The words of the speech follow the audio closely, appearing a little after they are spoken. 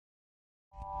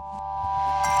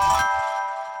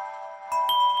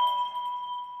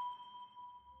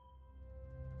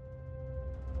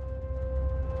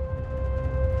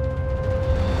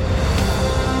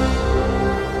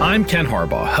I'm Ken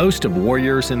Harbaugh, host of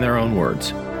Warriors in Their Own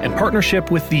Words. In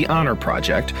partnership with the Honor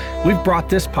Project, we've brought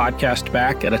this podcast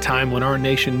back at a time when our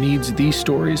nation needs these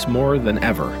stories more than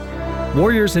ever.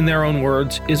 Warriors in Their Own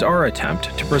Words is our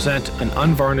attempt to present an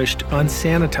unvarnished,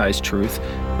 unsanitized truth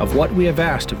of what we have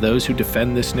asked of those who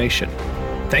defend this nation.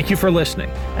 Thank you for listening,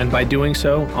 and by doing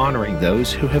so, honoring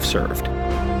those who have served.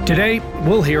 Today,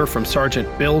 we'll hear from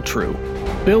Sergeant Bill True.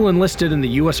 Bill enlisted in the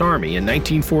U.S. Army in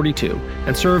 1942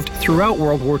 and served throughout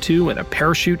World War II in a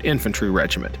parachute infantry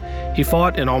regiment. He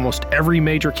fought in almost every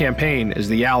major campaign as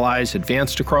the Allies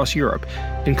advanced across Europe,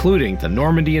 including the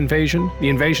Normandy invasion, the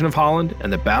invasion of Holland,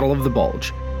 and the Battle of the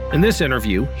Bulge. In this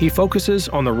interview, he focuses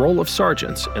on the role of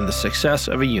sergeants in the success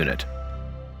of a unit.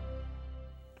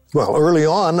 Well, early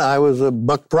on, I was a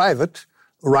buck private,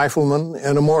 a rifleman,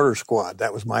 and a mortar squad.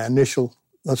 That was my initial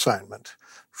assignment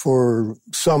for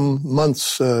some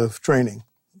months of training.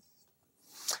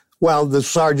 Well, the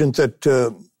sergeant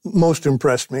that most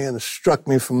impressed me and struck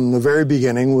me from the very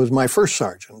beginning was my first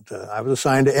sergeant. I was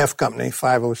assigned to F Company,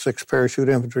 506 Parachute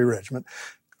Infantry Regiment,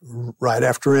 right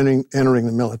after entering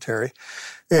the military.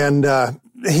 And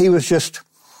he was just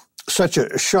such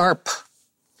a sharp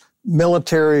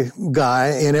military guy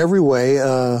in every way,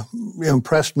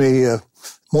 impressed me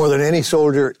more than any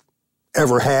soldier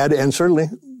ever had, and certainly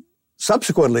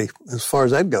subsequently, as far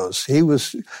as that goes. He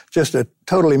was just a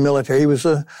totally military. He was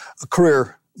a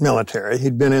career military.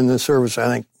 He'd been in the service, I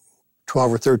think,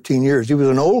 12 or 13 years. He was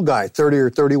an old guy, 30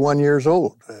 or 31 years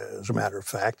old, as a matter of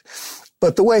fact.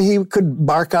 But the way he could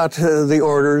bark out the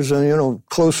orders and,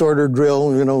 close order drill,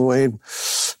 to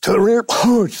the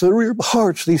rear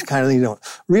march, these kind of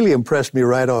things, really impressed me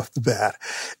right off the bat.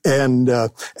 And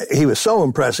he was so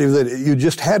impressive that you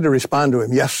just had to respond to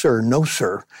him, yes, sir, no,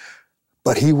 sir.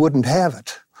 But he wouldn't have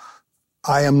it.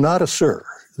 I am not a sir.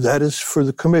 That is for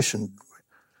the commission.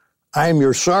 I am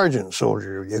your sergeant,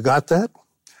 soldier. You got that?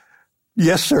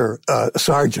 Yes, sir,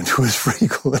 sergeant was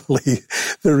frequently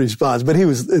the response. But he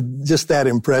was just that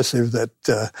impressive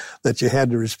that you had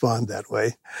to respond that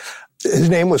way. His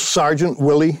name was Sergeant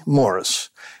Willie Morris.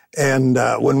 And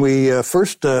when we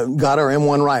first got our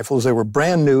M1 rifles, they were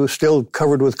brand new, still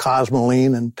covered with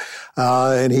cosmoline,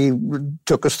 and he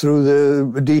took us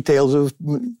through the details of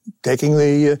taking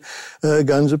the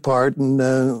guns apart and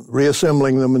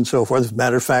reassembling them and so forth. As a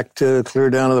matter of fact, clear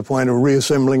down to the point of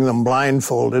reassembling them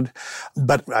blindfolded.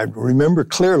 But I remember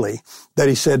clearly that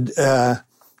he said,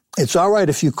 it's all right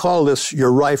if you call this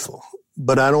your rifle,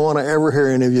 but I don't want to ever hear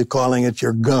any of you calling it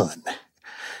your gun.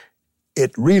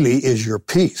 It really is your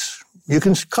piece. You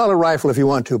can call it a rifle if you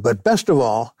want to, but best of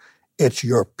all, it's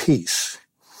your piece.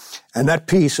 And that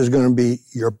piece is going to be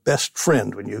your best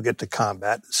friend when you get to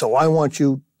combat. So I want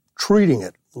you treating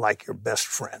it like your best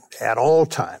friend at all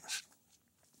times.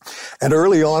 And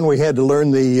early on, we had to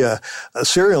learn the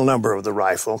serial number of the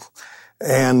rifle.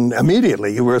 And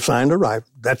immediately you were assigned a rifle.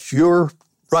 That's your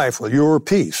rifle, your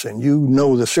piece, and you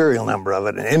know the serial number of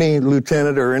it. And any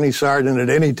lieutenant or any sergeant at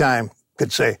any time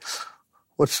could say,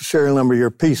 what's the serial number of your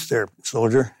piece there,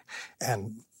 soldier?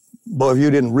 And boy, if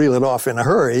you didn't reel it off in a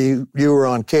hurry, you were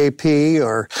on KP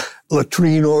or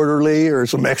latrine orderly or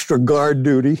some extra guard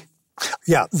duty.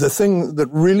 Yeah, the thing that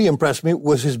really impressed me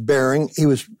was his bearing. He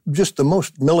was just the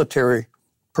most military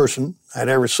person I'd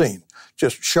ever seen.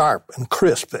 Just sharp and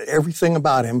crisp. Everything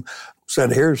about him said,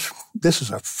 this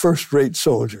is a first-rate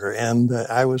soldier. And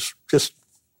I was just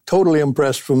totally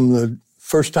impressed from the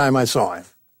first time I saw him.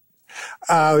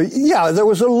 There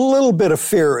was a little bit of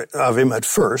fear of him at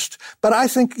first, but I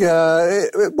think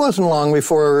it wasn't long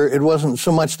before it wasn't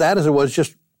so much that as it was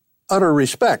just utter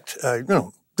respect.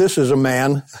 This is a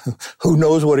man who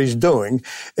knows what he's doing,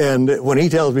 and when he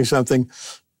tells me something,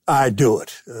 I do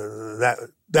it.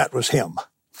 That was him.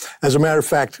 As a matter of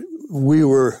fact, we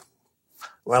were,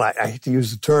 I hate to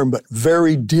use the term, but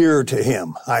very dear to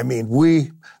him. I mean,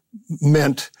 we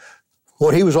meant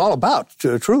what he was all about,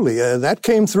 truly. That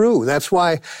came through. That's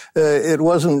why it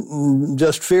wasn't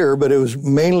just fear, but it was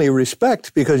mainly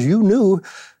respect, because you knew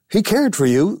he cared for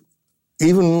you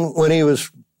even when he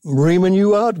was reaming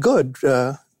you out good.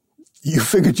 You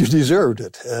figured you deserved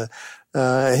it.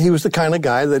 He was the kind of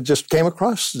guy that just came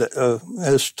across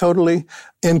as totally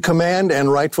in command,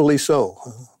 and rightfully so.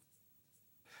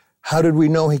 How did we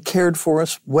know he cared for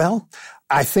us? Well,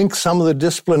 I think some of the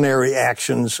disciplinary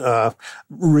actions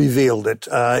revealed it.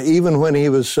 Even when he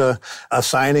was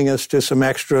assigning us to some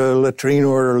extra latrine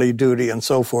orderly duty and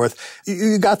so forth,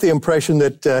 you got the impression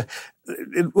that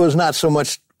it was not so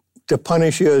much to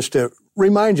punish you as to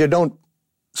remind you, don't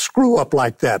screw up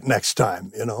like that next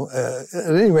time, At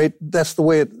any rate, that's the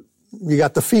way you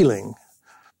got the feeling.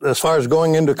 as far as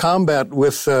going into combat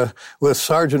with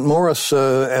Sergeant Morris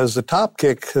as the top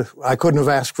kick, I couldn't have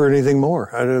asked for anything more.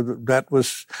 That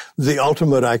was the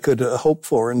ultimate I could hope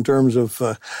for in terms of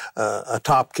a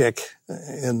top kick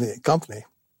in the company.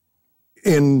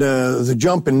 In the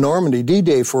jump in Normandy,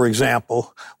 D-Day, for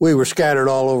example, we were scattered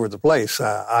all over the place.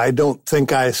 I don't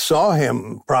think I saw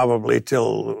him probably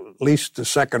till at least the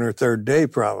second or third day,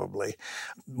 probably,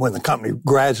 when the company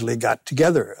gradually got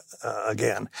together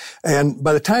again. And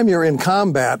by the time you're in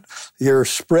combat, you're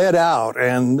spread out.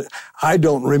 And I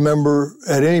don't remember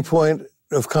at any point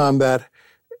of combat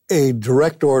a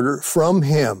direct order from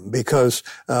him, because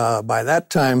by that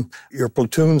time your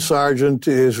platoon sergeant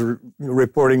is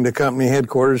reporting to company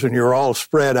headquarters, and you're all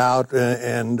spread out,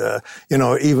 and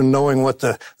even knowing what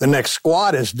the next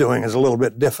squad is doing is a little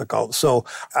bit difficult. So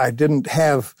I didn't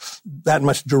have that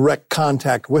much direct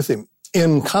contact with him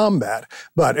in combat,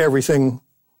 but everything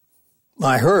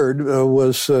I heard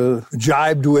was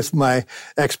jibed with my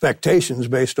expectations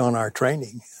based on our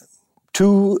training.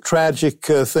 Two tragic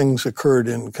things occurred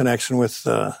in connection with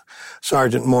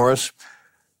Sergeant Morris.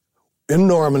 In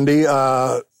Normandy,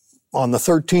 on the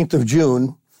 13th of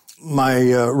June, my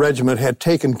regiment had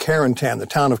taken Carentan, the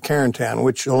town of Carentan,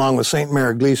 which, along with St.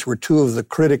 Mary-Glise, were two of the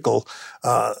critical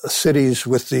cities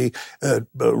with the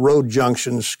road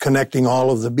junctions connecting all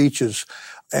of the beaches.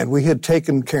 And we had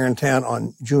taken Carentan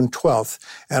on June 12th.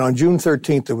 And on June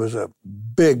 13th, there was a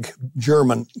big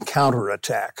German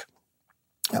counterattack.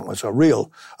 It was a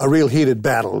real heated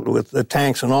battle with the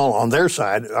tanks and all on their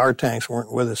side. Our tanks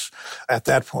weren't with us at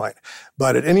that point.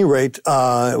 But at any rate,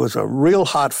 it was a real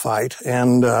hot fight.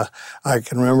 And I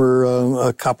can remember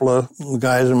a couple of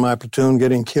guys in my platoon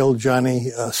getting killed,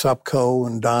 Johnny Supko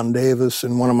and Don Davis,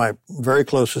 and one of my very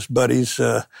closest buddies,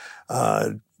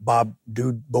 Bob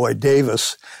Dude Boy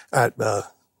Davis at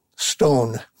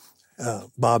Stone.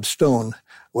 Bob Stone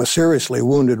was seriously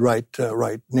wounded right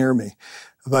near me.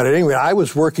 But anyway, I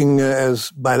was working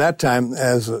by that time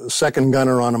as a second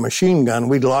gunner on a machine gun.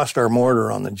 We'd lost our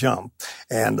mortar on the jump,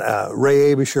 and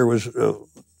Ray Abisher was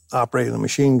operating the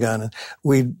machine gun. And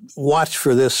we'd watch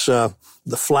for this,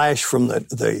 the flash from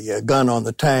the gun on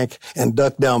the tank, and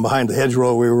duck down behind the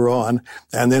hedgerow we were on,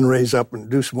 and then raise up and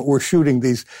do some. We're shooting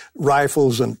these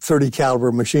rifles and 30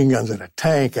 caliber machine guns at a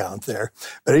tank out there.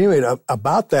 But anyway,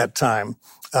 about that time,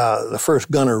 the first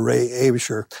gunner, Ray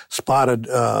Abisher, spotted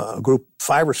a group,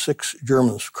 5 or 6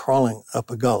 Germans crawling up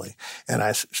a gully. And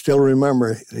I still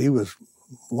remember he was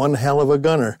one hell of a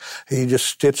gunner. He just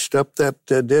stitched up that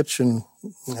ditch and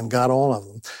got all of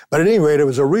them. But at any rate, it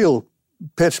was a real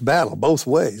pitched battle both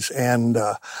ways. And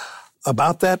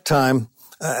about that time,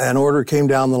 an order came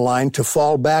down the line to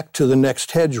fall back to the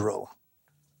next hedgerow.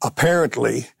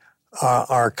 Apparently,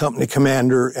 our company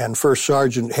commander and first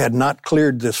sergeant had not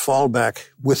cleared this fallback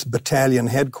with battalion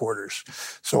headquarters.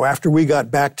 So after we got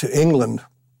back to England,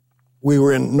 we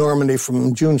were in Normandy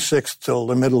from June 6th till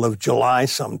the middle of July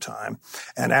sometime.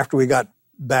 And after we got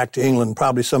back to England,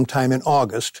 probably sometime in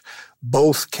August,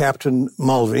 both Captain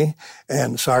Mulvey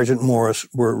and Sergeant Morris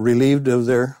were relieved of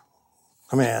their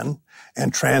command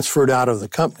and transferred out of the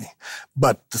company.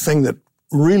 But the thing that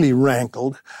really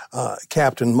rankled,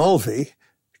 Captain Mulvey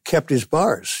kept his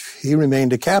bars. He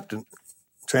remained a captain,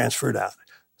 transferred out.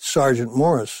 Sergeant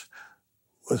Morris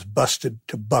was busted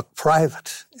to buck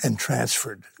private and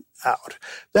transferred out.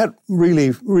 That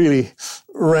really, really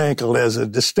rankled as a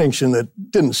distinction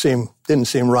that didn't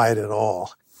seem right at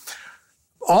all.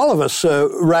 All of us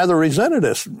rather resented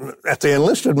us at the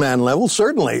enlisted man level,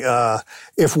 certainly.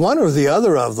 If one or the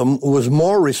other of them was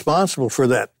more responsible for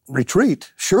that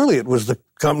retreat, surely it was the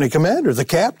company commander, the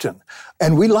captain.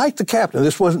 And we liked the captain.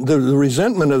 This wasn't the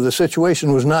resentment of the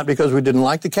situation was not because we didn't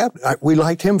like the captain. We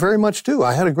liked him very much too.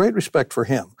 I had a great respect for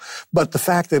him. But the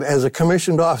fact that as a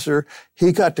commissioned officer,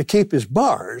 he got to keep his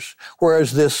bars,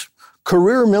 whereas this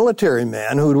career military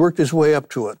man who had worked his way up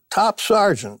to a top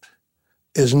sergeant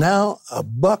is now a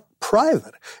buck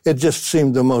private. It just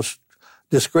seemed the most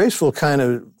disgraceful kind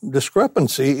of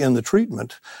discrepancy in the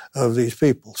treatment of these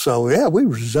people. So, yeah, we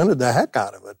resented the heck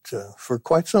out of it for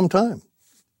quite some time.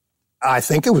 I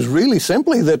think it was really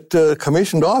simply that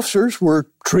commissioned officers were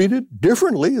treated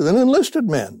differently than enlisted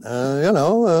men.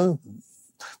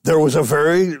 There was a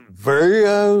very,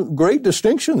 very great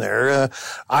distinction there.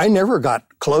 I never got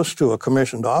close to a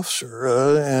commissioned officer,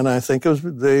 and I think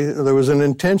there was an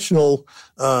intentional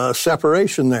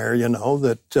separation there,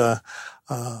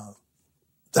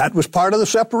 that was part of the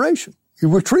separation. You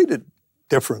were treated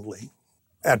differently.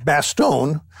 At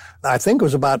Bastogne, I think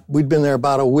we'd been there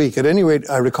about a week. At any rate,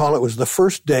 I recall it was the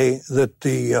first day that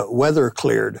the weather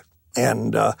cleared,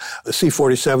 and the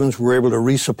C-47s were able to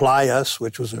resupply us,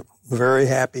 which was a very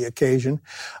happy occasion.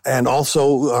 And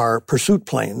also our pursuit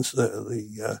planes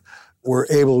were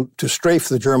able to strafe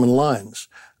the German lines.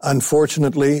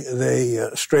 Unfortunately, they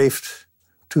strafed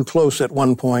too close at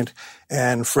one point,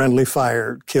 and friendly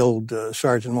fire killed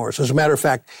Sergeant Morris. As a matter of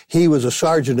fact, he was a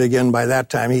sergeant again by that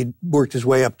time. He'd worked his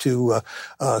way up to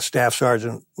staff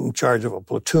sergeant in charge of a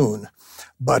platoon,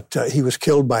 but he was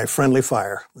killed by friendly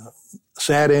fire.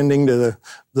 Sad ending to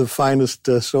the finest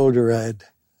soldier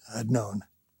I'd known.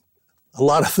 A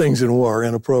lot of things in war,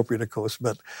 inappropriate, of course,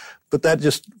 but that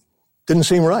just didn't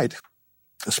seem right,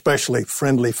 especially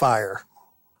friendly fire.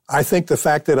 I think the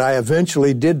fact that I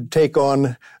eventually did take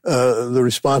on the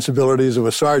responsibilities of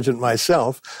a sergeant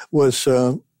myself was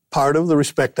part of the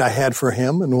respect I had for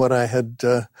him and what I had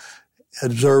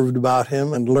observed about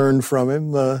him and learned from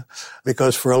him,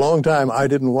 because for a long time I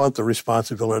didn't want the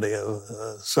responsibility of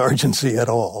sergeancy at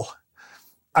all.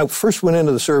 I first went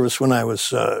into the service when I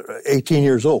was 18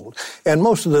 years old, and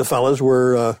most of the fellows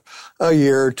were a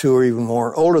year or two or even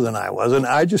more older than I was, and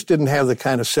I just didn't have the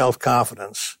kind of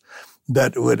self-confidence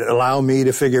that would allow me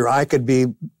to figure I could be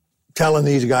telling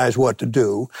these guys what to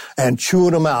do and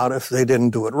chewing them out if they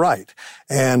didn't do it right.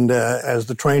 And as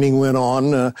the training went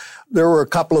on, there were a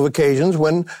couple of occasions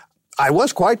when I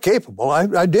was quite capable.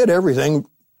 I did everything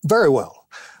very well.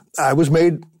 I was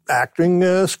made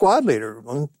acting squad leader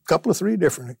on a couple of three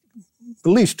different, at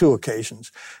least two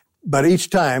occasions. But each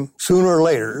time, sooner or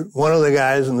later, one of the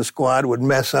guys in the squad would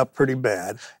mess up pretty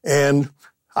bad, and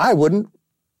I wouldn't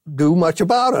do much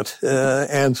about it.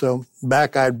 And so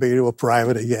back I'd be to a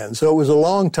private again. So it was a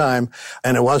long time,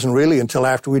 and it wasn't really until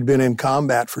after we'd been in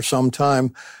combat for some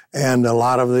time, and a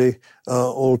lot of the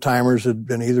old-timers had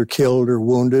been either killed or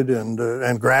wounded,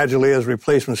 and gradually as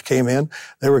replacements came in,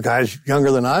 there were guys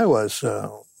younger than I was.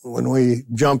 When we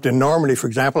jumped in Normandy, for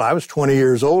example, I was 20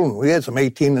 years old, and we had some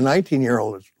 18 to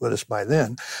 19-year-olds with us by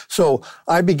then. So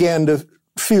I began to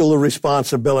feel the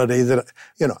responsibility that,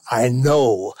 I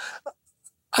know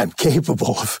I'm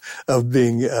capable of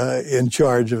being in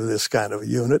charge of this kind of a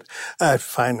unit. I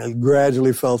finally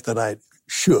gradually felt that I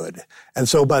should. And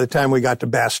so by the time we got to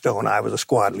Bastogne, I was a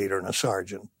squad leader and a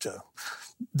sergeant.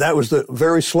 That was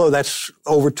very slow. That's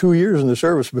over 2 years in the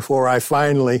service before I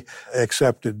finally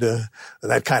accepted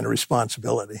that kind of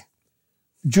responsibility.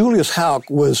 Julius Houck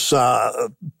was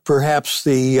perhaps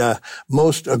the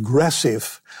most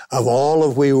aggressive of all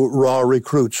of we raw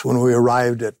recruits when we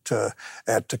arrived at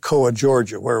Toccoa,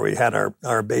 Georgia, where we had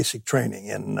our basic training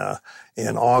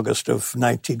in August of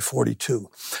 1942.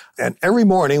 And every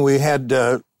morning we had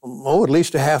at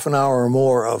least a half an hour or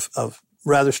more of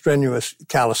rather strenuous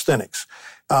calisthenics.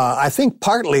 I think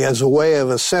partly as a way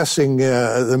of assessing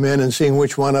the men and seeing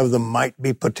which one of them might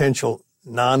be potential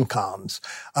non-coms.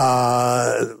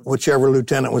 Whichever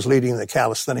lieutenant was leading the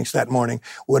calisthenics that morning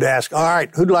would ask, all right,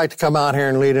 who'd like to come out here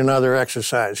and lead another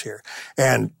exercise here?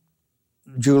 And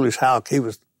Julius Houck,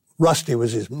 Rusty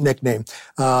was his nickname.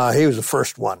 He was the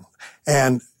first one.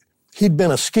 And he'd been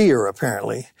a skier,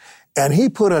 apparently. And he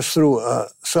put us through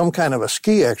some kind of a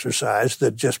ski exercise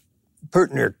that just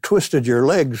pretty near twisted your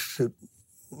legs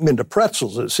into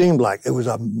pretzels, it seemed like. It was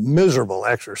a miserable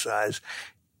exercise.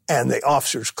 And the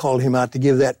officers called him out to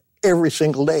give that every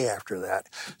single day after that.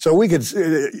 So you could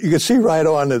see right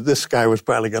on that this guy was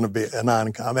probably going to be a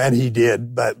non-com, and he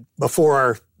did. But before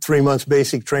our 3 months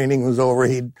basic training was over,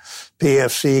 he'd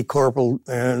PFC, corporal,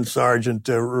 and sergeant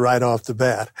right off the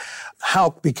bat.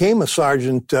 Houck became a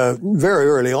sergeant very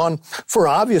early on for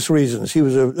obvious reasons. He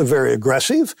was a very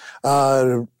aggressive,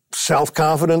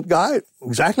 self-confident guy,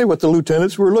 exactly what the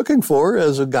lieutenants were looking for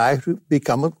as a guy to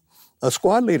become a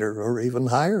squad leader or even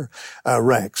higher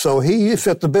rank. So he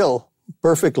fit the bill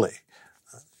perfectly.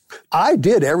 I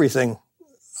did everything,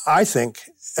 I think,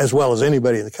 as well as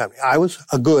anybody in the company. I was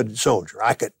a good soldier.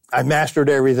 I mastered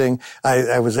everything.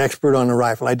 I was expert on the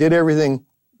rifle. I did everything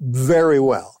very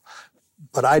well.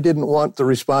 But I didn't want the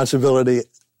responsibility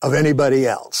of anybody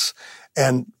else.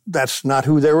 And that's not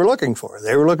who they were looking for.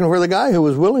 They were looking for the guy who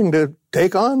was willing to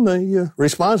take on the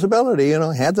responsibility,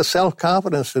 had the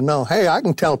self-confidence to know, hey, I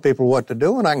can tell people what to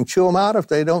do and I can chew them out if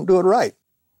they don't do it right.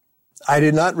 I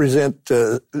did not resent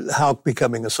Houck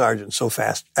becoming a sergeant so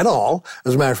fast at all.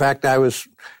 As a matter of fact, I was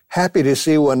happy to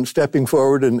see one stepping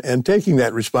forward and taking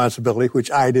that responsibility,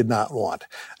 which I did not want.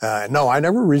 No, I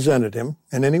never resented him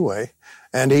in any way.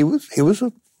 And he was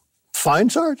a fine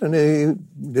sergeant. He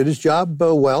did his job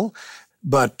well.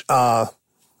 But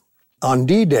on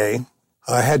D-Day,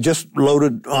 had just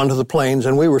loaded onto the planes,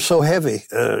 and we were so heavy,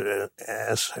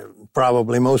 as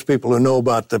probably most people who know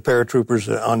about the paratroopers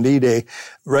on D-Day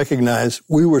recognize,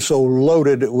 we were so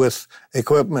loaded with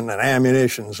equipment and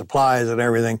ammunition, supplies and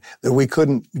everything, that we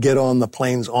couldn't get on the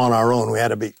planes on our own. We had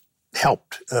to be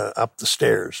helped up the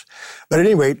stairs. But at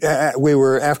any rate,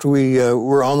 after we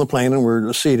were on the plane and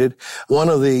were seated, one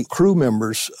of the crew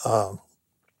members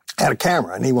had a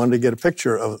camera, and he wanted to get a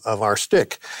picture of our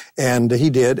stick. And he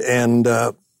did, and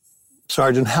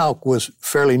Sergeant Houck was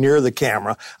fairly near the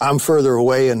camera. I'm further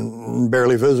away and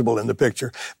barely visible in the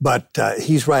picture, but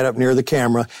he's right up near the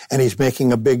camera, and he's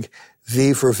making a big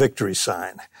V for victory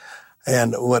sign.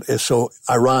 And what is so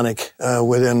ironic,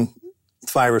 within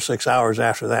 5 or 6 hours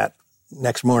after that,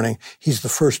 next morning, he's the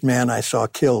first man I saw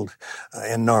killed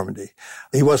in Normandy.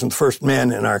 He wasn't the first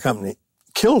man in our company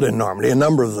killed in Normandy. A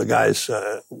number of the guys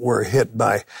were hit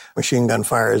by machine gun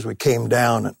fire as we came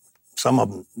down, and some of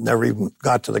them never even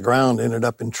got to the ground, ended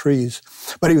up in trees.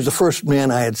 But he was the first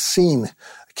man I had seen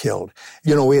killed.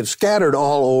 You know, we had scattered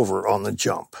all over on the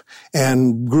jump,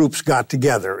 and groups got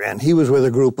together, and he was with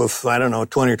a group of, 20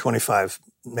 or 25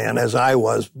 men, as I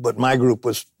was, but my group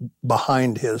was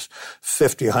behind his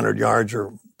 50, 100 yards,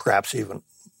 or perhaps even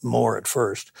more at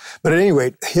first. But at any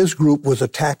rate, his group was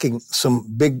attacking some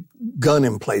big gun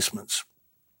emplacements.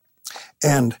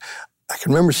 And I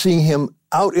can remember seeing him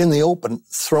out in the open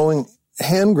throwing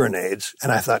hand grenades,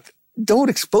 and I thought, don't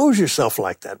expose yourself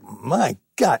like that. My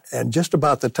God. And just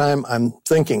about the time I'm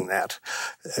thinking that,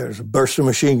 there was a burst of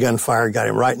machine gun fire, got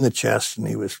him right in the chest, and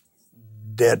he was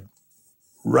dead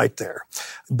right there.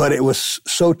 But it was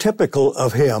so typical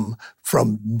of him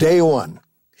from day one.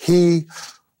 He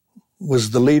was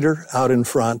the leader out in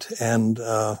front, and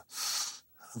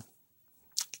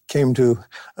came to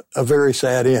a very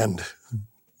sad end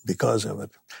because of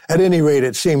it. At any rate,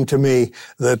 it seemed to me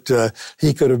that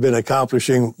he could have been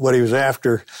accomplishing what he was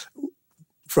after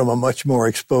from a much more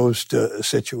exposed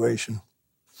situation.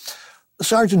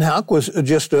 Sergeant Houck was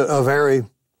just a very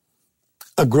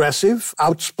aggressive,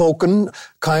 outspoken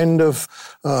kind of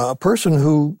person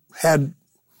who had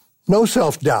no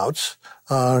self-doubts.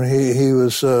 He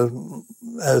was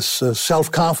as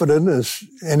self-confident as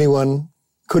anyone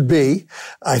could be,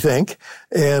 I think.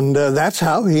 And that's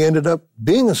how he ended up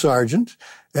being a sergeant,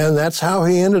 and that's how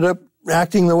he ended up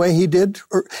acting the way he did.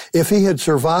 If he had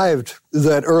survived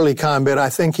that early combat, I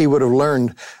think he would have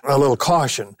learned a little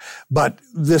caution. But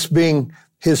this being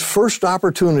his first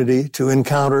opportunity to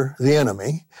encounter the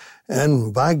enemy,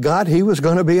 and by God, he was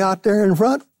going to be out there in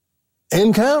front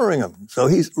encountering them. So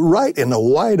he's right in the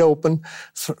wide open,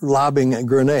 lobbing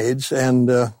grenades,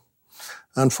 and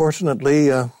unfortunately,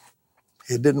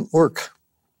 it didn't work.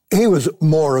 He was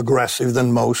more aggressive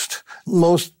than most.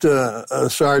 Most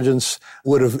sergeants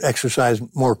would have exercised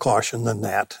more caution than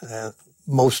that.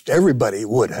 Most everybody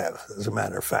would have, as a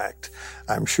matter of fact,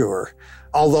 I'm sure.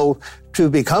 Although to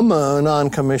become a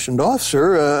non-commissioned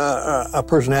officer, a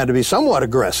person had to be somewhat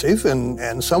aggressive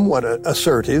and somewhat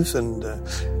assertive and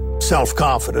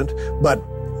self-confident, but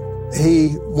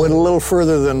he went a little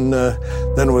further than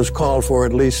was called for,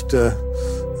 at least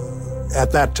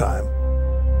at that time.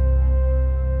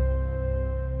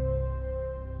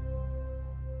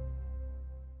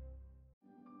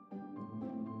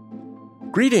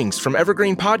 Greetings from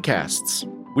Evergreen Podcasts.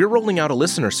 We're rolling out a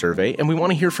listener survey, and we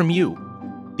want to hear from you.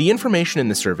 The information in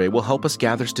the survey will help us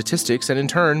gather statistics and in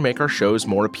turn make our shows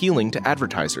more appealing to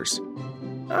advertisers.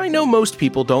 I know most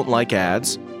people don't like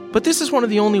ads, but this is one of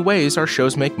the only ways our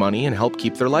shows make money and help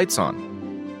keep their lights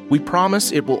on. We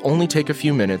promise it will only take a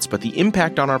few minutes, but the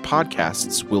impact on our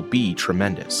podcasts will be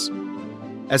tremendous.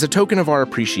 As a token of our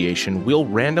appreciation, we'll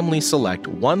randomly select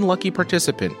one lucky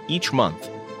participant each month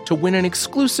to win an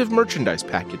exclusive merchandise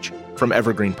package from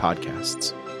Evergreen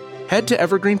Podcasts. Head to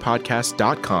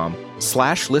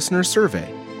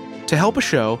evergreenpodcast.com/listenersurvey to help a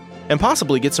show and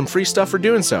possibly get some free stuff for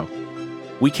doing so.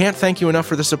 We can't thank you enough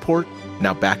for the support.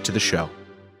 Now back to the show.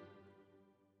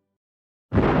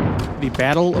 The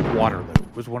Battle of Waterloo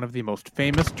was one of the most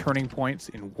famous turning points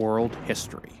in world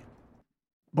history.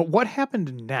 But what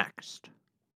happened next?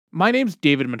 My name's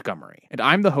David Montgomery, and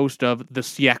I'm the host of The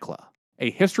Siècle,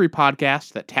 a history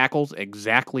podcast that tackles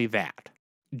exactly that.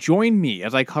 Join me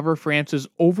as I cover France's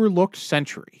overlooked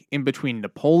century in between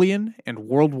Napoleon and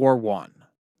World War I.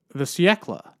 The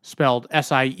Siècle, spelled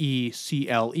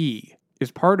S-I-E-C-L-E,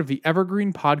 is part of the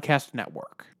Evergreen Podcast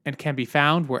Network and can be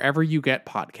found wherever you get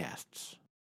podcasts.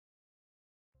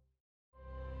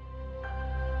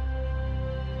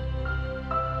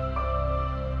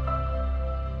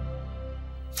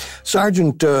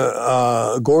 Sergeant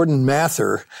Gordon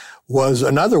Mather was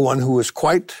another one who was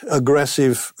quite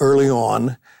aggressive early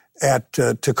on at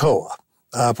Toccoa.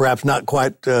 Perhaps not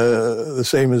quite the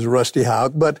same as Rusty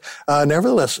Houck, but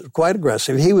nevertheless quite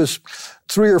aggressive. He was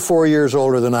 3 or 4 years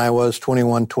older than I was,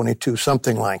 21, 22,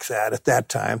 something like that at that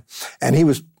time. And he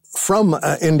was from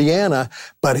Indiana,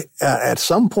 but at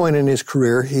some point in his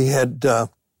career, he had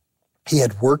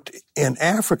worked in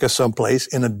Africa someplace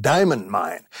in a diamond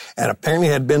mine, and apparently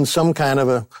had been some kind of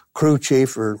a crew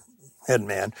chief or head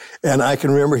man. And I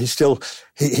can remember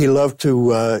he loved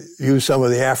to use some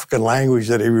of the African language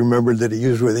that he remembered that he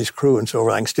used with his crew and so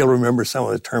on. I can still remember some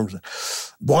of the terms,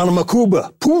 Bwana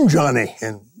Makuba, Punjani,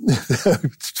 and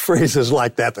phrases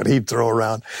like that he'd throw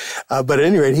around. But at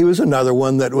any rate, he was another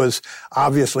one that was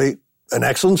obviously an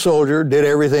excellent soldier, did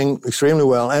everything extremely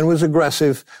well, and was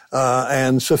aggressive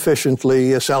and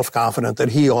sufficiently self-confident that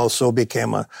he also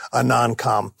became a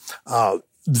non-com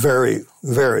very,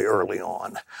 very early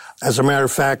on. As a matter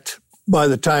of fact, by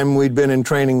the time we'd been in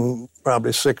training,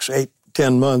 probably 6, 8,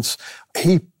 10 months,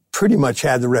 he pretty much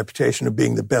had the reputation of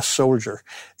being the best soldier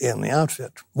in the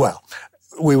outfit. Well,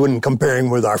 we wouldn't compare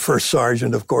him with our first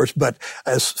sergeant, of course, but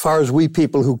as far as we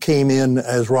people who came in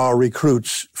as raw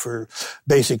recruits for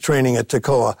basic training at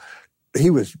Toccoa,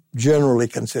 he was generally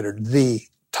considered the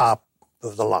top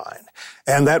of the line.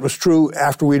 And that was true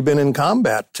after we'd been in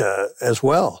combat as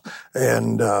well.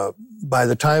 And by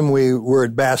the time we were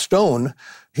at Bastogne,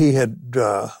 we had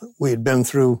been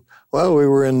through, well, we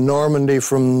were in Normandy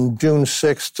from June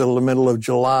 6th till the middle of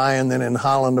July, and then in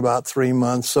Holland about 3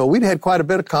 months. So we'd had quite a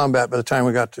bit of combat by the time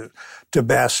we got to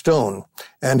Bastogne.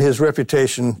 And his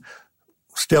reputation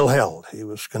still held. He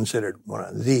was considered one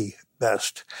of the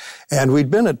best. And we'd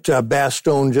been at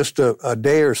Bastogne just a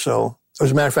day or so.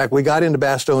 As a matter of fact, we got into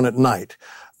Bastogne at night.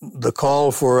 The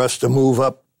call for us to move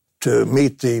up to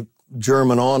meet the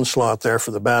German onslaught there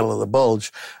for the Battle of the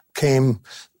Bulge came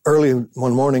early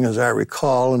one morning, as I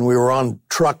recall, and we were on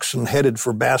trucks and headed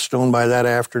for Bastogne by that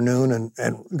afternoon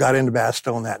and got into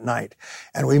Bastogne that night.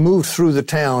 And we moved through the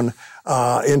town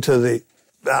into the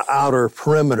outer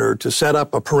perimeter to set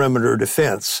up a perimeter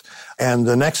defense. And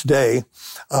the next day,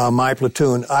 my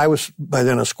platoon, I was by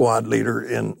then a squad leader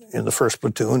in the first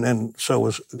platoon, and so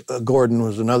was Gordon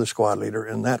was another squad leader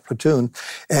in that platoon.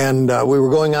 And we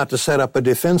were going out to set up a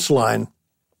defense line,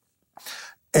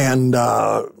 and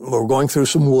we were going through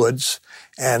some woods,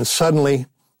 and suddenly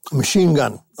a machine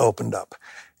gun opened up.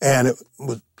 And it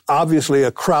was obviously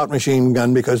a Kraut machine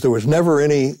gun, because there was never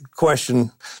any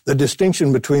question. The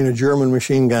distinction between a German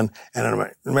machine gun and an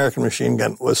American machine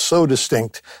gun was so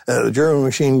distinct. The German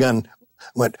machine gun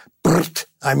went, brrrt.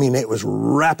 I mean, it was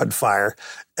rapid fire.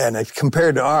 And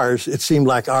compared to ours, it seemed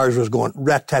like ours was going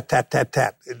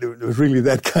rat-tat-tat-tat-tat. It was really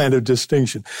that kind of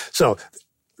distinction. So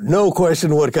no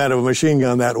question what kind of a machine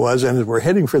gun that was. And as we're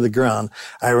heading for the ground,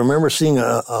 I remember seeing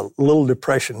a little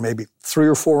depression, maybe 3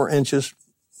 or 4 inches.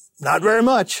 Not very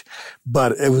much,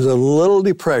 but it was a little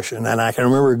depression, and I can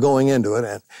remember going into it,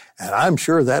 and I'm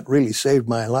sure that really saved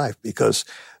my life, because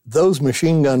those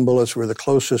machine gun bullets were the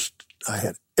closest I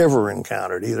had ever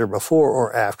encountered, either before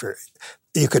or after.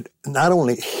 You could not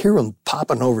only hear them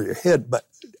popping over your head, but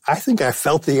I think I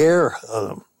felt the air of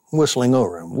them whistling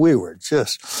over them. We were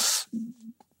just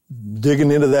digging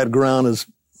into that ground as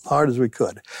hard as we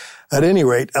could. At any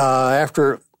rate,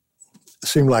 after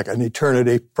seemed like an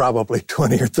eternity, probably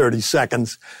 20 or 30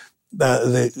 seconds,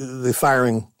 the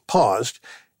firing paused.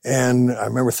 And I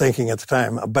remember thinking at the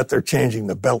time, I bet they're changing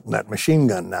the belt in that machine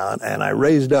gun now. And I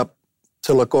raised up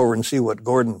to look over and see what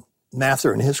Gordon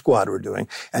Mather and his squad were doing.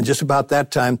 And just about that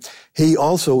time, he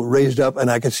also raised up, and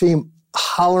I could see him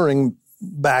hollering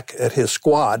back at his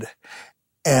squad,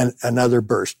 and another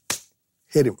burst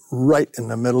hit him right in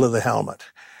the middle of the helmet.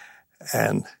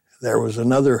 And there was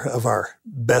another of our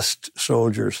best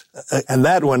soldiers. And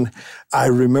that one, I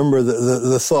remember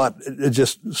the thought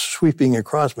just sweeping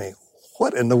across me.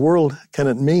 What in the world can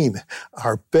it mean?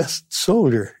 Our best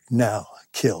soldier now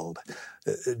killed.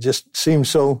 It just seemed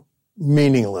so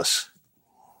meaningless.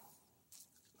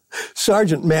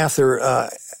 Sergeant Mather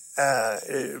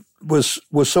was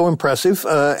so impressive,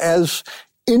 as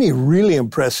any really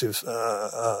impressive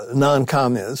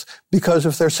non-com is, because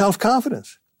of their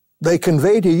self-confidence. They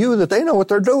convey to you that they know what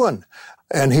they're doing.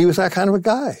 And he was that kind of a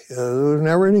guy. There was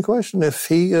never any question. If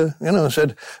he,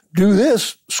 said, do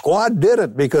this, squad did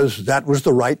it, because that was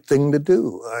the right thing to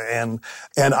do. And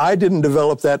I didn't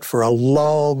develop that for a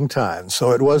long time.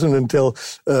 So it wasn't until,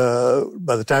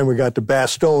 by the time we got to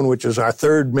Bastogne, which is our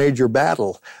third major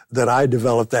battle, that I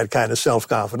developed that kind of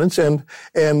self-confidence. And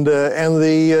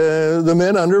the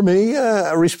men under me,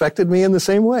 respected me in the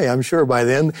same way. I'm sure by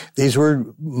then, these were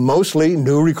mostly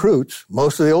new recruits.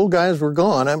 Most of the old guys were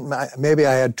gone. Maybe maybe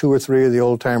I had 2 or 3 of the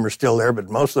old-timers still there, but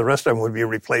most of the rest of them would be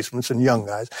replacements and young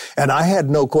guys. And I had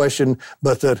no question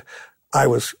but that I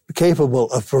was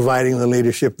capable of providing the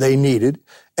leadership they needed,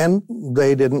 and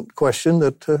they didn't question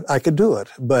that I could do it.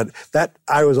 But that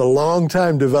I was a long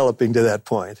time developing to that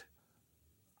point.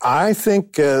 I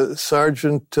think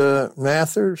Sergeant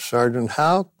Mather, Sergeant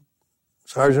Houck,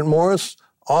 Sergeant Morris,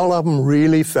 all of them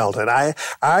really felt it.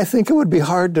 I think it would be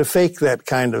hard to fake that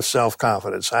kind of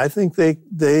self-confidence. I think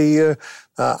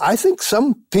I think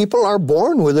some people are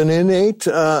born with an innate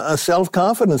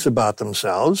self-confidence about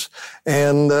themselves,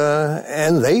 and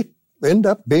they end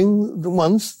up being the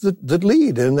ones that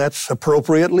lead, and that's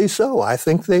appropriately so. I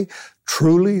think they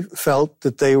truly felt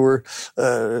that they were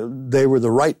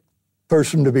the right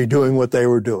person to be doing what they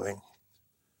were doing.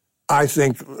 I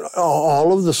think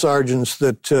all of the sergeants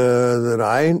that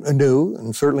I knew,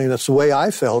 and certainly that's the way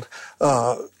I felt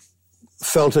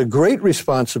a great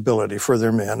responsibility for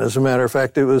their men. As a matter of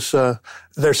fact, it was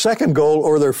their second goal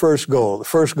or their first goal. The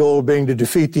first goal being to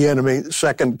defeat the enemy, the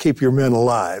second, keep your men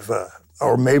alive,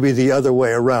 or maybe the other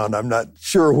way around. I'm not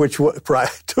sure which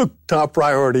took top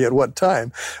priority at what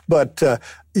time. But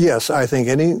yes, I think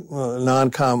any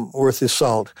non-com worth his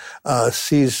salt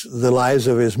sees the lives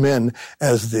of his men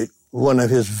as one of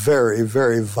his very,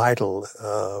 very vital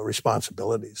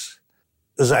responsibilities.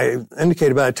 As I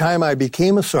indicated, by the time I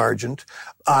became a sergeant,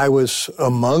 I was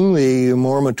among the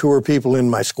more mature people in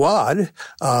my squad.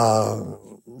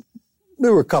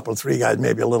 There were a couple of 3 guys,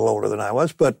 maybe a little older than I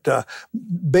was, but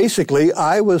basically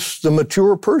I was the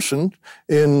mature person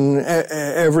in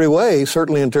every way,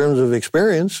 certainly in terms of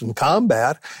experience and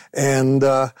combat. And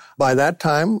by that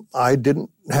time, I didn't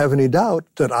have any doubt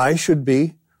that I should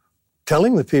be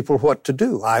telling the people what to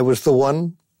do. I was the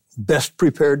one best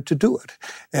prepared to do it.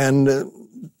 And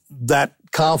that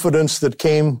confidence that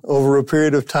came over a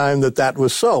period of time that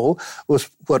was so was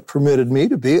what permitted me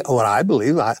to be what I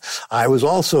believe. I was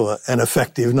also an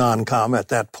effective non-com at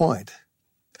that point.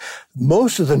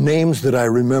 Most of the names that I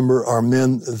remember are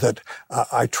men that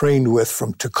I trained with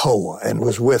from Toccoa and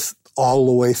was with all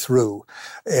the way through.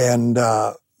 And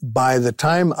by the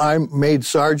time I made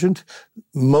sergeant,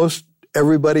 most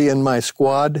everybody in my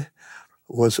squad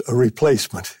was a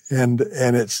replacement, and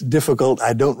it's difficult.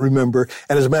 I don't remember.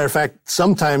 And as a matter of fact,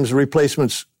 sometimes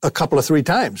replacements a couple of 3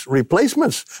 times.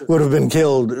 Replacements would have been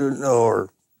killed or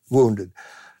wounded.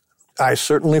 I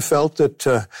certainly felt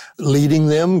that leading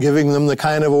them, giving them the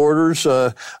kind of orders,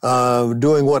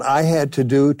 doing what I had to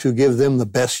do to give them the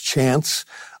best chance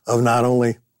of not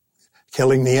only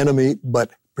killing the enemy,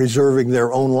 but preserving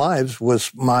their own lives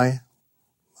was my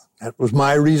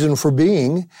reason for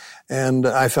being, and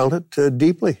I felt it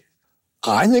deeply.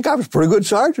 I think I was a pretty good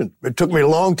sergeant. It took me a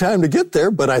long time to get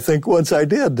there, but I think once I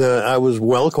did, I was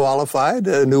well qualified,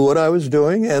 knew what I was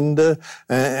doing, and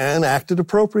acted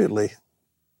appropriately.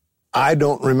 I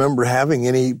don't remember having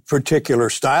any particular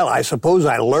style. I suppose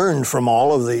I learned from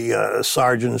all of the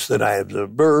sergeants that I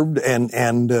observed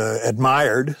and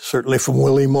admired, certainly from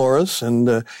Willie Morris and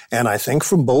I think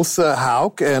from both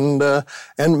Houck and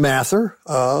Mather.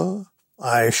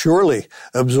 I surely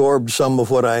absorbed some of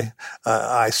what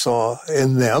I saw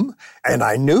in them, and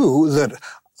I knew that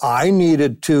I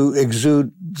needed to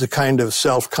exude the kind of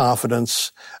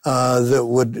self-confidence that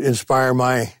would inspire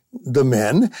the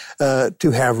men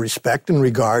to have respect and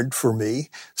regard for me.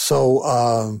 So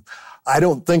I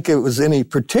don't think it was any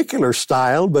particular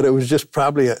style, but it was just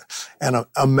probably an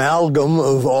amalgam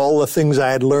of all the things I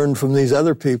had learned from these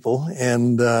other people,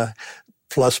 and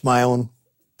plus my own,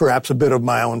 perhaps a bit of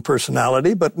my own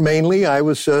personality. But mainly I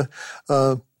was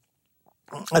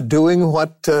doing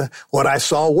what I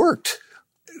saw worked.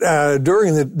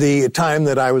 During the time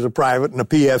that I was a private in a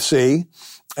PFC,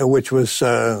 which was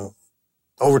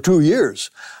over 2 years,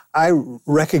 I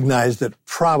recognized that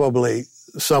probably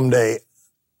someday,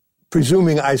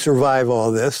 presuming I survive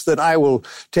all this, that I will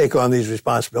take on these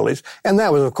responsibilities. And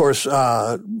that was, of course,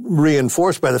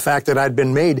 reinforced by the fact that I'd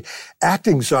been made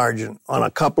acting sergeant on a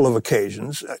couple of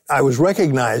occasions. I was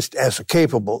recognized as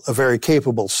a very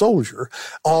capable soldier.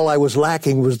 All I was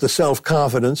lacking was the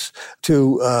self-confidence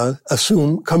to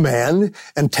assume command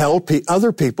and tell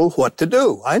other people what to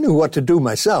do. I knew what to do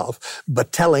myself,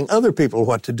 but telling other people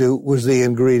what to do was the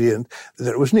ingredient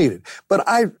that was needed. But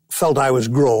I felt I was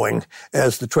growing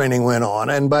as the training went on,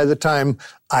 and by the time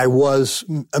I was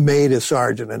made a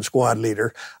sergeant and squad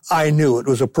leader, I knew it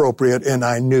was appropriate and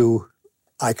I knew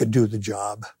I could do the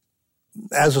job.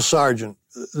 As a sergeant,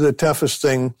 the toughest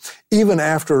thing, even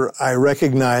after I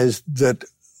recognized that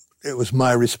it was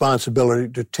my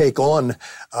responsibility to take on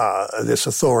this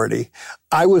authority,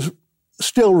 I was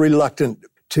still reluctant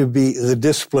to be the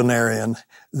disciplinarian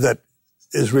that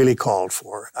is really called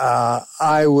for.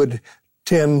 I would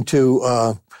tend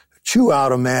to chew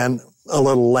out a man a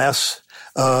little less,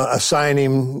 assign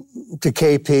him to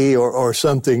KP or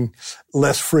something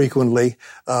less frequently.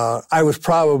 I was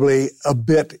probably a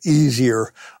bit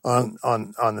easier on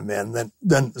the men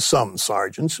than some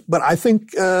sergeants, but I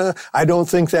don't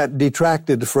think that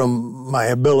detracted from my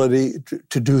ability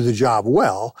to do the job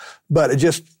well, but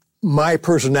my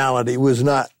personality was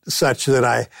not such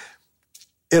that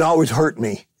it always hurt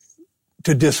me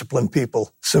to discipline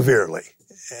people severely.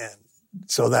 And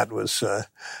so that was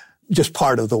just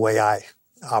part of the way I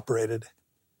operated.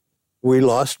 We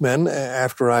lost men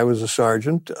after I was a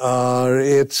sergeant.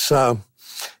 It's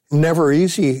never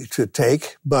easy to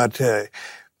take, but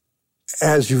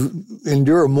as you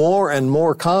endure more and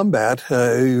more combat,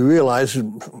 you realize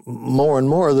more and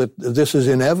more that this is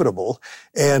inevitable.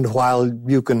 And while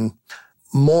you can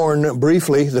mourn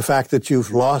briefly the fact that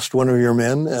you've lost one of your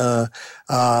men,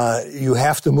 you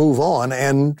have to move on,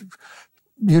 and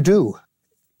you do.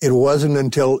 It wasn't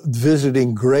until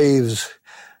visiting graves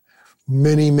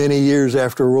many, many years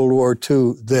after World War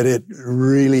II that it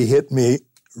really hit me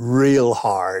real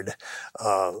hard,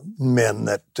 men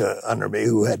that under me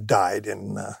who had died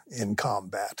in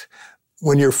combat.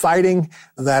 When you're fighting,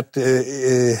 that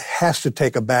has to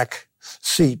take a back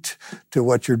seat to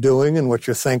what you're doing and what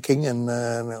you're thinking, and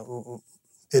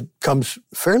it comes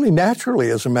fairly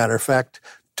naturally, as a matter of fact,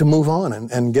 to move on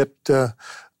and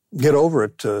get over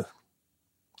it,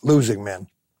 losing men.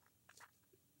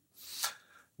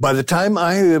 By the time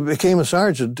I became a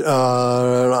sergeant,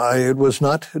 it was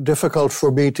not difficult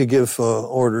for me to give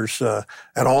orders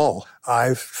at all.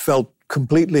 I felt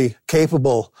completely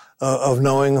capable of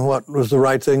knowing what was the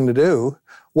right thing to do.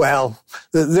 Well,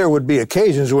 there would be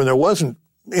occasions when there wasn't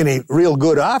any real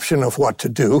good option of what to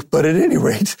do, but at any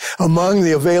rate, among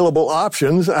the available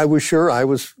options, I was sure I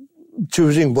was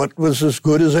choosing what was as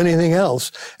good as anything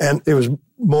else. And it was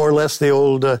more or less the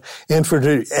old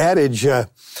infantry adage,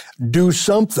 do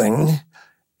something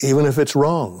even if it's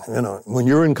wrong. You know, when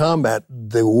you're in combat,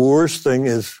 the worst thing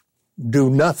is do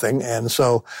nothing. And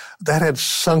so that had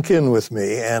sunk in with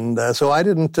me. And so I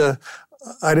didn't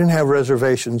have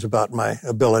reservations about my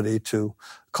ability to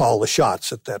call the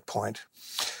shots at that point.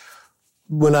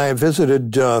 When I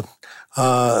visited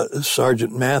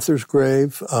Sergeant Mather's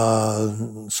grave,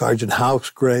 Sergeant Houck's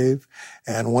grave,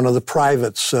 and one of the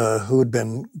privates who had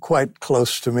been quite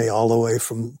close to me all the way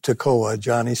from Toccoa,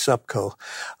 Johnny Supko,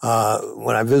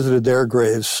 when I visited their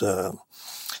graves,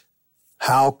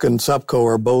 Houck and Supko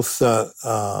are both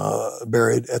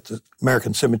buried at the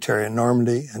American Cemetery in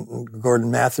Normandy, and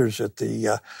Gordon Mather's at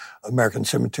the American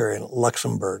Cemetery in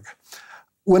Luxembourg.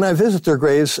 When I visit their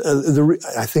graves,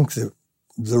 I think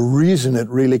the reason it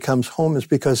really comes home is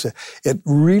because it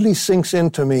really sinks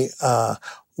into me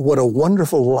what a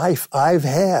wonderful life I've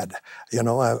had. You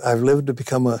know, I've lived to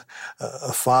become a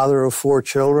father of 4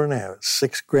 children. I have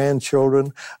 6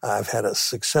 grandchildren. I've had a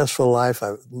successful life.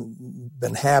 I've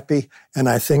been happy. And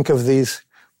I think of these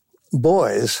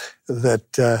boys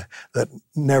that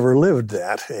never lived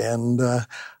that. And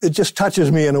it just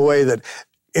touches me in a way that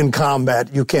in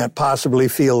combat you can't possibly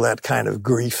feel that kind of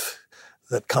grief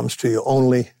that comes to you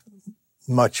only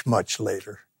much, much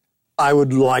later. I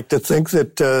would like to think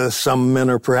that some men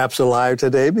are perhaps alive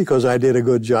today because I did a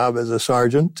good job as a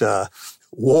sergeant.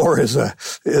 War is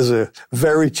a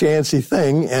very chancy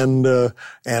thing, and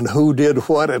who did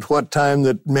what at what time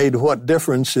that made what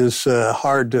difference is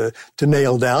hard to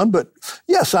nail down. But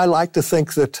yes, I like to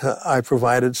think that I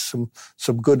provided some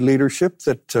good leadership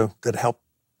that helped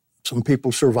some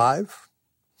people survive,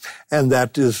 and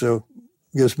that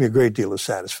gives me a great deal of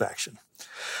satisfaction.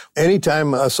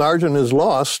 Anytime a sergeant is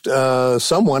lost,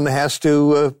 someone has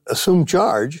to assume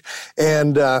charge,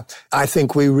 and I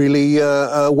think we really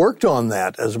worked on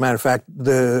that. As a matter of fact,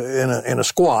 in a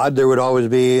squad, there would always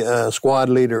be a squad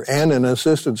leader and an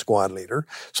assistant squad leader.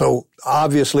 So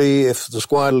obviously, if the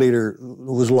squad leader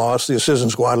was lost, the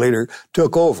assistant squad leader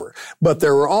took over. But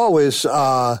there were always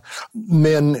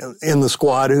men in the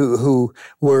squad who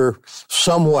were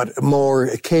somewhat more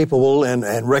capable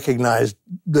and recognized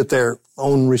that their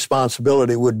own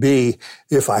responsibility would be,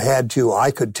 if I had to,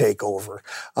 I could take over.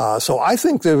 So I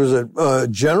think there was a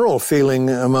general feeling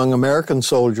among American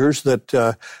soldiers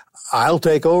that I'll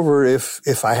take over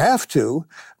if I have to.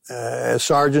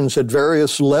 Sergeants at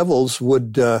various levels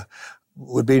would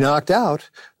be knocked out.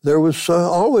 There was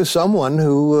always someone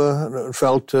who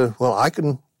felt, well, I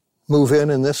can move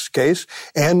in this case.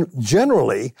 And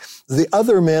generally, the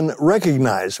other men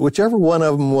recognized, whichever one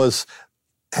of them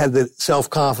had the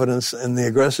self-confidence and the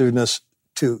aggressiveness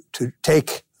to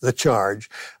take the charge,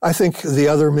 I think the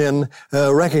other men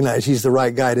recognize he's the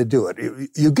right guy to do it.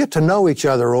 You get to know each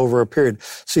other over a period.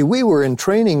 See, we were in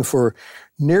training for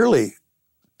nearly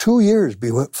 2 years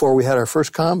before we had our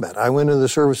first combat. I went into the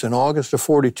service in August of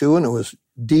 42, and it was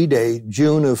D-Day,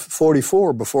 June of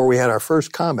 44, before we had our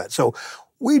first combat. So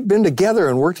we'd been together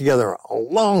and worked together a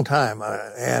long time,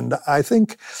 and I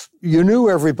think you knew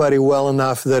everybody well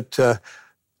enough that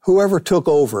whoever took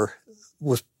over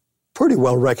was pretty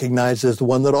well recognized as the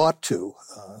one that ought to.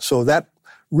 So that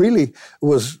really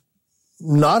was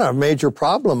not a major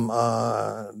problem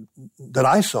that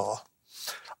I saw.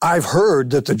 I've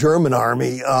heard that the German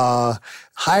army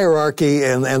hierarchy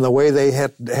and the way they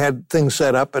had things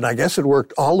set up, and I guess it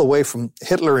worked all the way from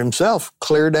Hitler himself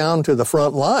clear down to the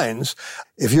front lines.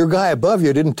 If your guy above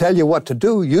you didn't tell you what to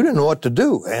do, you didn't know what to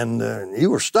do, and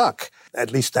you were stuck.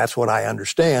 At least that's what I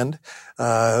understand.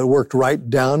 It worked right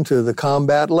down to the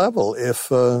combat level.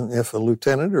 If a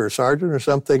lieutenant or a sergeant or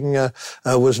something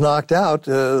was knocked out,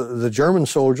 the German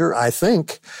soldier, I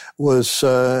think, was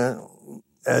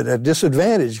at a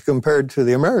disadvantage compared to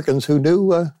the Americans who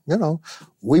knew,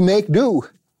 we make do.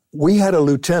 We had a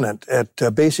lieutenant at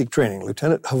basic training,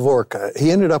 Lieutenant Havorka.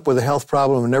 He ended up with a health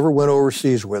problem and never went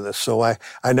overseas with us, so I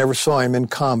never saw him in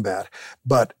combat.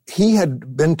 But he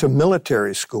had been to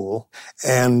military school,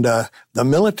 and the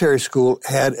military school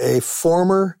had a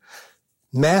former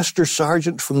master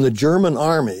sergeant from the German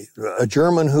army, a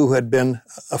German who had been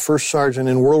a first sergeant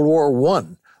in World War I.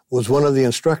 Was one of the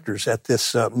instructors at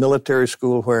this military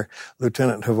school where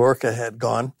Lieutenant Havorka had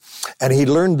gone. And he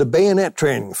learned the bayonet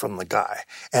training from the guy.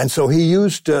 And so he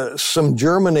used some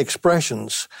German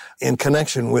expressions in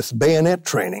connection with bayonet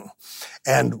training.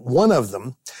 And one of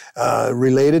them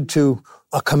related to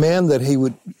a command that he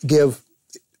would give.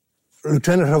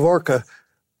 Lieutenant Havorka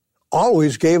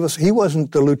always gave us, he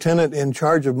wasn't the lieutenant in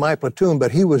charge of my platoon,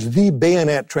 but he was the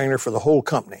bayonet trainer for the whole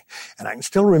company. And I can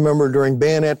still remember during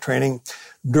bayonet training,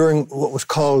 during what was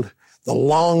called the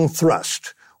long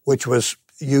thrust, which was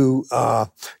you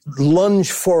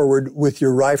lunge forward with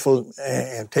your rifle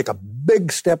and take a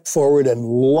big step forward and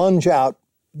lunge out,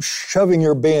 shoving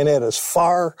your bayonet as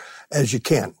far as you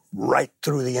can, right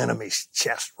through the enemy's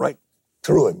chest, right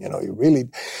through him, you really.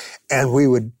 And we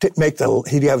would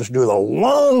he'd have us do the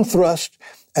long thrust,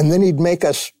 and then he'd make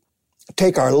us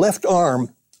take our left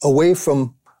arm away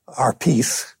from our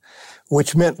piece,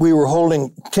 which meant we were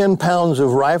holding 10 pounds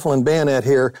of rifle and bayonet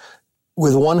here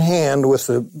with one hand with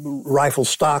the rifle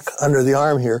stock under the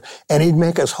arm here, and he'd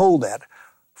make us hold that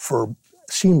for,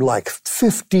 seemed like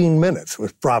 15 minutes,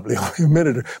 was probably only a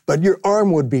minute, but your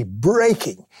arm would be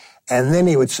breaking. And then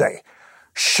he would say,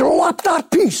 "Schlopp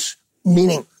that piece,"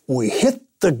 meaning we hit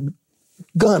the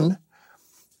gun,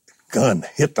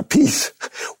 hit the piece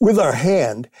with our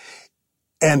hand,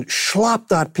 and "schlopp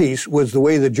that piece" was the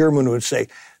way the German would say,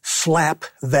 slap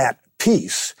that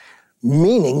piece,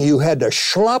 meaning you had to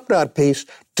schlopp that piece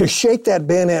to shake that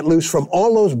bayonet loose from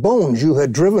all those bones. You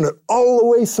had driven it all the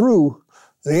way through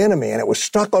the enemy, and it was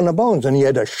stuck on the bones, and you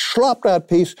had to schlopp that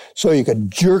piece so you could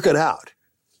jerk it out.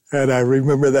 And I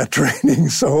remember that training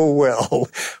so well.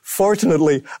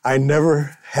 Fortunately, I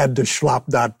never had to schlopp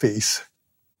that piece.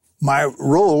 My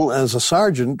role as a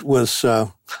sergeant was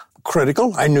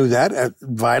critical. I knew that,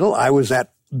 vital. I was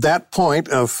at that point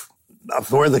of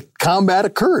where the combat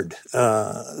occurred.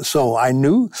 So I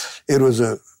knew it was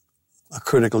a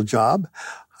critical job.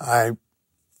 I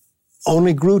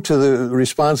only grew to the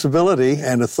responsibility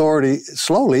and authority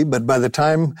slowly, but by the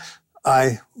time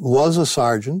I was a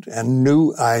sergeant and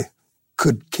knew I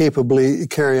could capably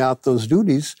carry out those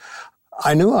duties,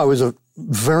 I knew I was a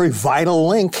very vital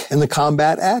link in the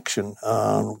combat action.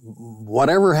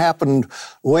 Whatever happened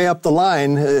way up the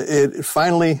line, it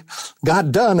finally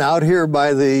got done out here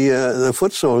by the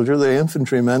foot soldier, the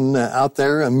infantryman out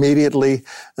there immediately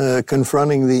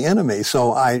confronting the enemy.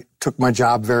 So I took my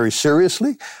job very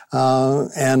seriously,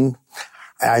 and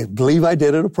I believe I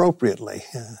did it appropriately.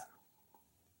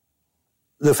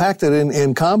 The fact that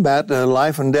in combat,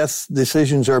 life and death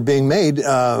decisions are being made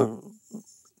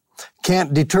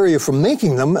can't deter you from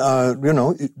making them.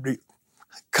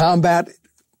 Combat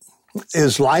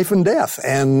is life and death.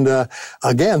 And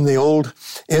again, the old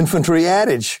infantry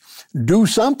adage, do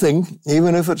something,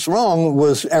 even if it's wrong,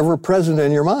 was ever present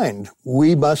in your mind.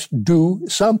 We must do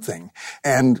something.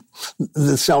 And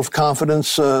the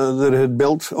self-confidence that had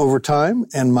built over time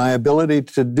and my ability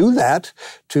to do that,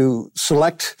 to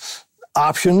select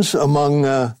options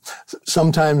among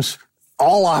sometimes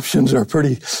all options are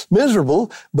pretty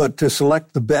miserable, but to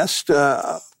select the best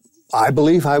I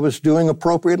believe I was doing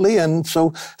appropriately, and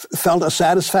so felt a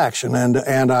satisfaction.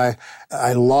 And I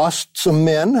lost some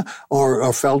men,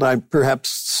 or felt I perhaps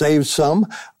saved some.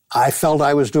 I felt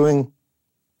I was doing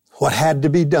what had to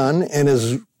be done in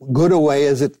as good a way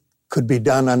as it could be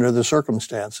done under the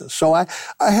circumstances. So I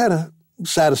had a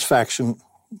satisfaction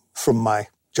from my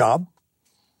job.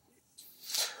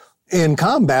 In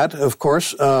combat, of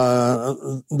course,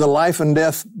 the life and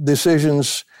death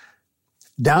decisions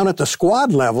down at the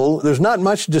squad level, there's not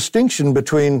much distinction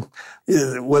between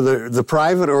whether the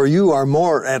private or you are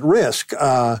more at risk.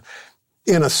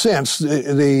 In a sense,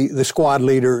 the squad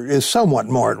leader is somewhat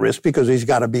more at risk because he's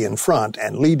got to be in front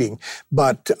and leading.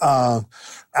 But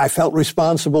I felt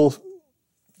responsible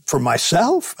for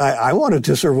myself. I wanted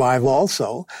to survive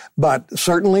also, but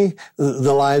certainly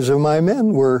the lives of my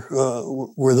men were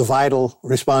the vital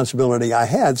responsibility I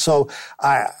had. So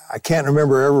I can't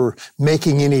remember ever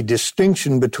making any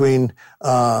distinction between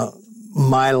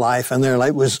my life and their life.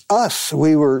 It was us.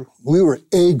 We were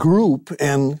a group,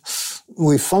 and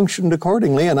we functioned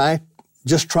accordingly. And I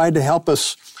just tried to help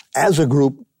us as a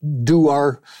group do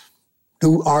our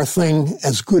thing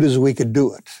as good as we could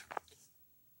do it.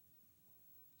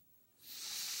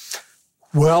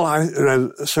 Well,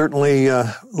 certainly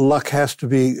luck has to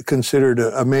be considered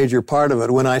a major part of it.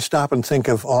 When I stop and think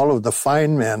of all of the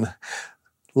fine men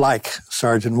like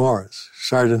Sergeant Morris,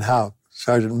 Sergeant Houck,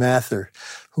 Sergeant Mather,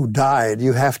 who died,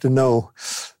 you have to know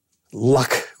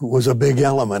luck was a big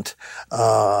element,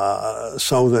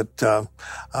 so that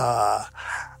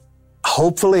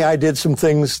hopefully I did some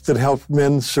things that helped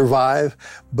men survive,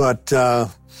 but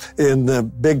in the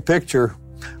big picture,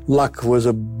 luck was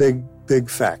a big, big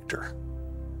factor.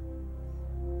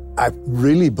 I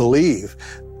really believe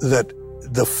that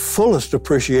the fullest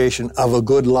appreciation of a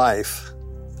good life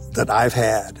that I've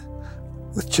had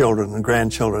with children and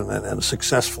grandchildren and a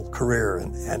successful career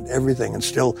and everything, and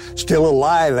still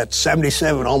alive at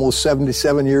 77, almost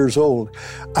 77 years old,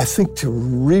 I think to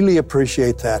really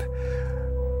appreciate that,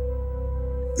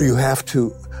 you have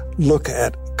to look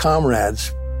at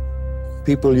comrades,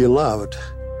 people you loved,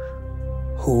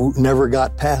 who never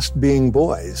got past being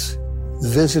boys.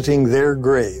 Visiting their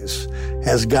graves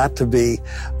has got to be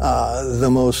the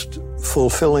most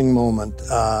fulfilling moment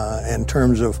in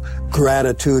terms of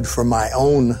gratitude for my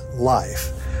own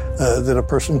life that a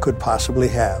person could possibly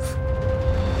have.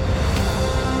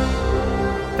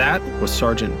 That was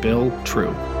Sergeant Bill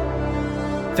True.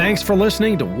 Thanks for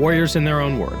listening to Warriors in Their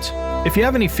Own Words. If you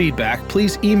have any feedback,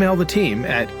 please email the team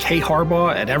at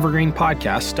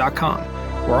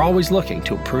kharbaugh@evergreenpodcasts.com. We're always looking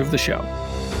to improve the show.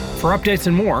 For updates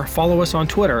and more, follow us on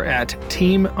Twitter at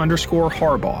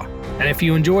 @team_Harbaugh. And if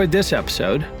you enjoyed this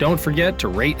episode, don't forget to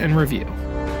rate and review.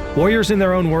 Warriors in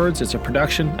Their Own Words is a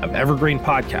production of Evergreen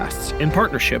Podcasts in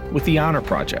partnership with the Honor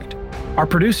Project. Our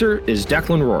producer is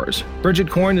Declan Roars.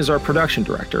 Bridget Coyne is our production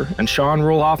director, and Sean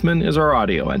Rule-Hoffman is our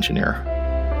audio engineer.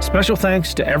 Special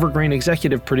thanks to Evergreen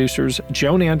executive producers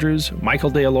Joan Andrews,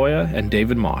 Michael DeAloia, and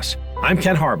David Moss. I'm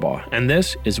Ken Harbaugh, and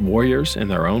this is Warriors in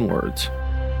Their Own Words.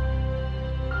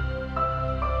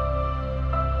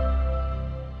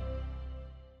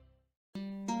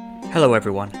 Hello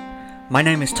everyone, my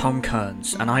name is Tom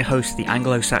Kearns and I host the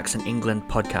Anglo-Saxon England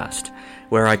podcast,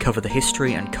 where I cover the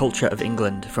history and culture of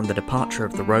England from the departure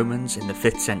of the Romans in the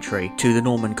 5th century to the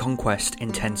Norman conquest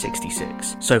in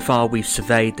 1066. So far we've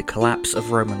surveyed the collapse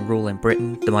of Roman rule in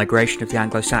Britain, the migration of the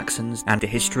Anglo-Saxons, and the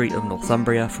history of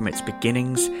Northumbria from its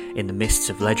beginnings in the mists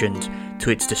of legend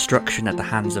to its destruction at the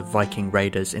hands of Viking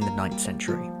raiders in the 9th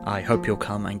century. I hope you'll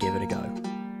come and give it a go.